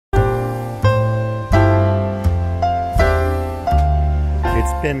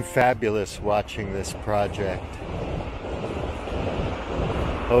Been fabulous watching this project.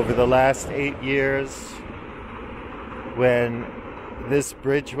 Over the last 8 years, when this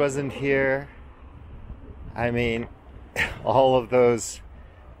bridge wasn't here, I mean, all of those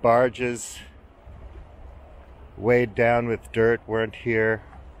barges weighed down with dirt weren't here,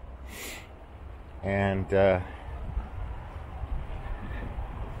 and the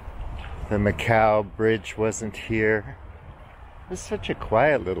Macau bridge wasn't here. It's such a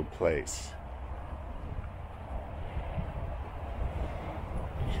quiet little place.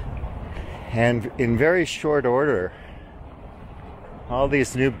 And in very short order, all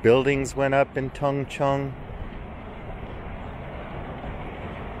these new buildings went up in Tongcheng.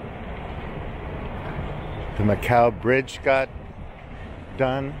 The Macau bridge got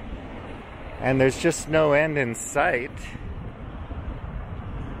done, and there's just no end in sight.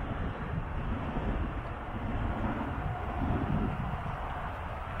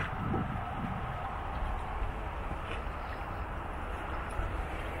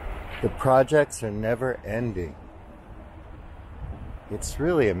 The projects are never ending. It's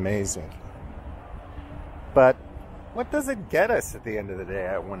really amazing. But what does it get us at the end of the day,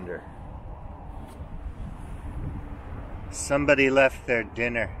 I wonder? Somebody left their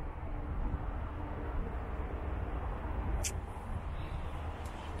dinner.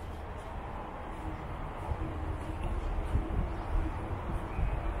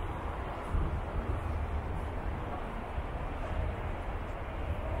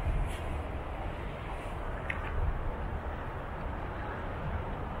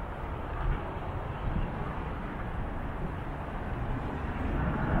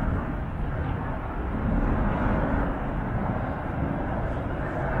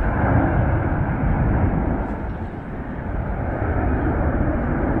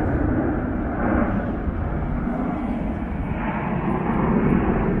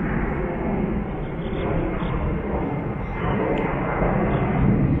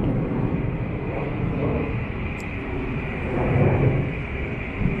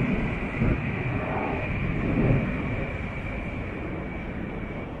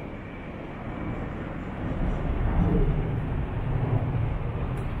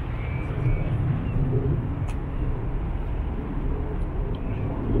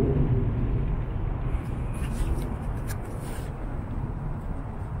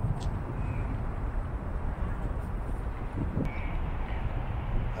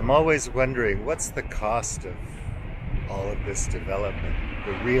 I'm always wondering, what's the cost of all of this development?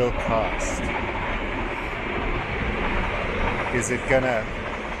 The real cost. Is it gonna...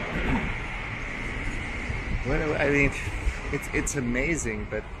 I mean, it's amazing,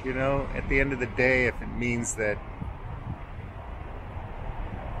 but you know, at the end of the day, if it means that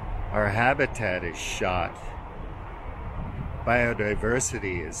our habitat is shot,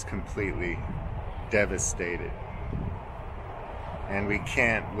 biodiversity is completely devastated, and we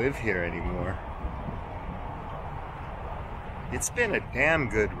can't live here anymore. It's been a damn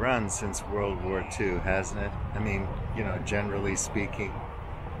good run since World War II, hasn't it? I mean, you know, generally speaking.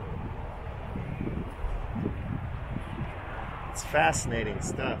 It's fascinating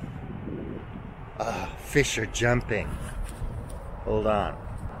stuff. Fish are jumping. Hold on.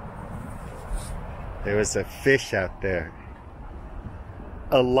 There was a fish out there.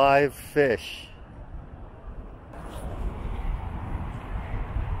 A live fish.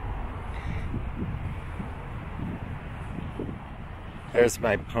 There's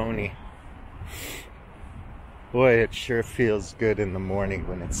my pony. Boy, it sure feels good in the morning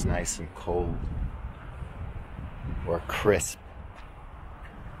when it's nice and cold. Or crisp.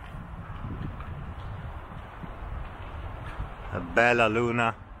 A bella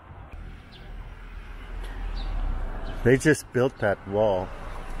luna. They just built that wall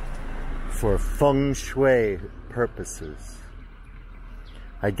for feng shui purposes.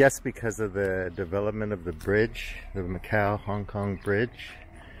 I guess because of the development of the bridge, the Macau-Hong Kong bridge,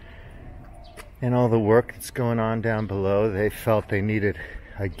 and all the work that's going on down below, they felt they needed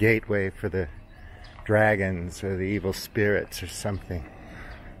a gateway for the dragons or the evil spirits or something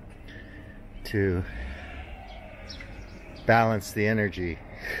to balance the energy.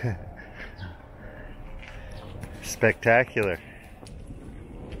 Spectacular.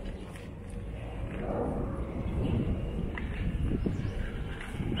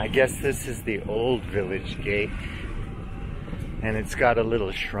 I guess this is the old village gate, and it's got a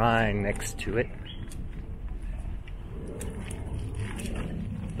little shrine next to it.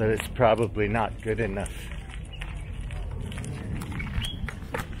 But it's probably not good enough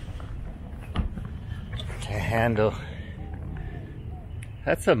to handle.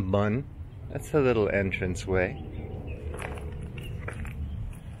 That's a mun. That's a little entranceway.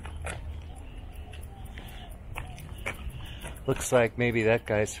 Looks like maybe that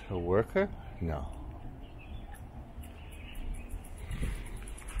guy's a worker? No.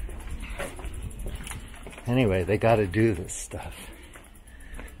 Anyway, they gotta do this stuff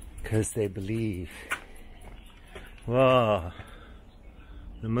because they believe. Whoa,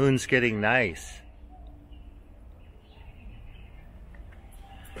 the moon's getting nice.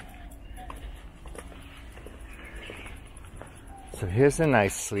 So here's a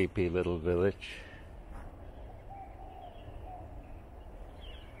nice sleepy little village.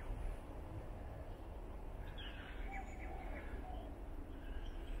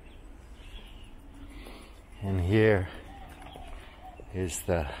 And here is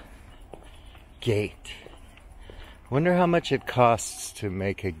the gate. Wonder how much it costs to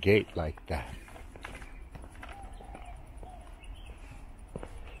make a gate like that.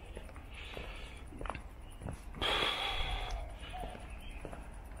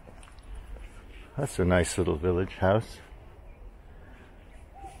 That's a nice little village house.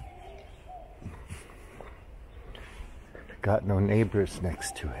 Got no neighbors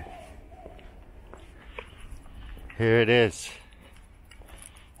next to it. Here it is.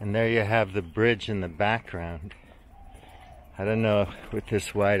 And there you have the bridge in the background. I don't know with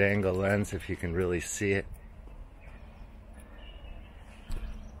this wide angle lens if you can really see it.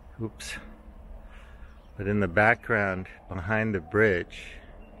 Oops. But in the background, behind the bridge,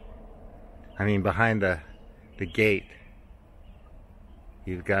 behind the gate,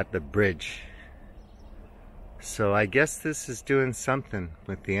 you've got the bridge. So I guess this is doing something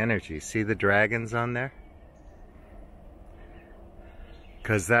with the energy. See the dragons on there?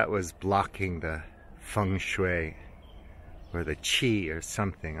 Because that was blocking the feng shui or the qi or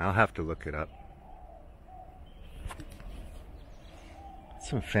something. I'll have to look it up.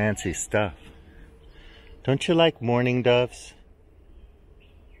 Some fancy stuff. Don't you like mourning doves?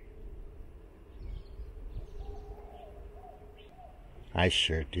 I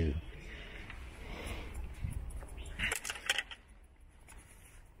sure do.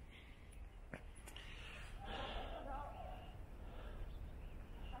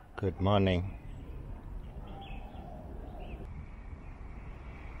 Good morning.